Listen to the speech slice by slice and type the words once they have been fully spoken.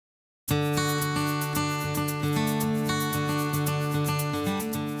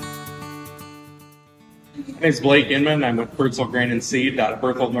My name is Blake Inman. I'm with Birdsall Grain Seed out of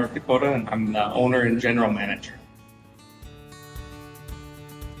Birdsall, North Dakota, and I'm the owner and general manager.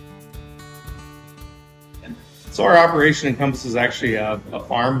 So our operation encompasses actually a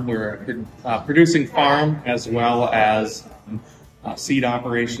farm. We're a producing farm as well as seed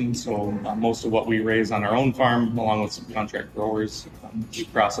operations. So most of what we raise on our own farm, along with some contract growers, we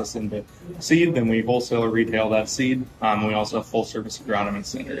process into seed. Then we wholesale or retail that seed. We also have full service agronomy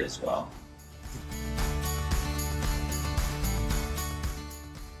center as well.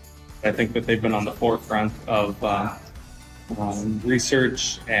 I think that they've been on the forefront of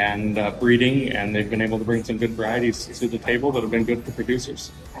research and breeding, and they've been able to bring some good varieties to the table that have been good for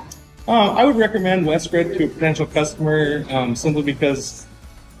producers. I would recommend WestBred to a potential customer simply because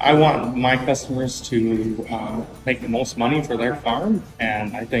I want my customers to make the most money for their farm,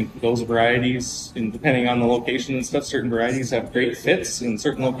 and I think those varieties, and depending on the location and stuff, certain varieties have great fits in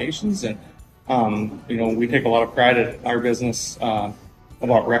certain locations, and we take a lot of pride at our business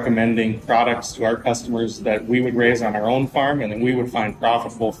about recommending products to our customers that we would raise on our own farm and that we would find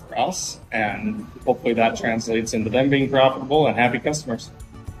profitable for us, and hopefully that translates into them being profitable and happy customers.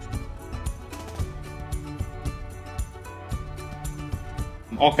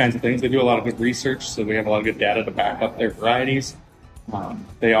 All kinds of things. They do a lot of good research, so we have a lot of good data to back up their varieties.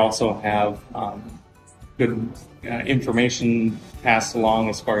 They also have good information passed along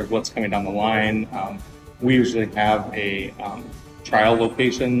as far as what's coming down the line. We usually have a trial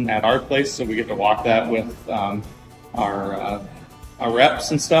location at our place, so we get to walk that with our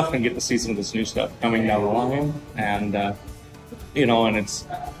reps and stuff and get to see some of this new stuff coming down the line. And and it's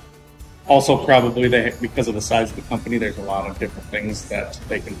also probably because of the size of the company, there's a lot of different things that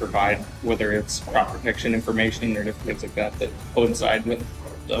they can provide, whether it's crop protection information or different things like that coincide with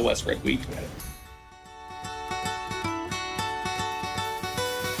the WestBred wheat.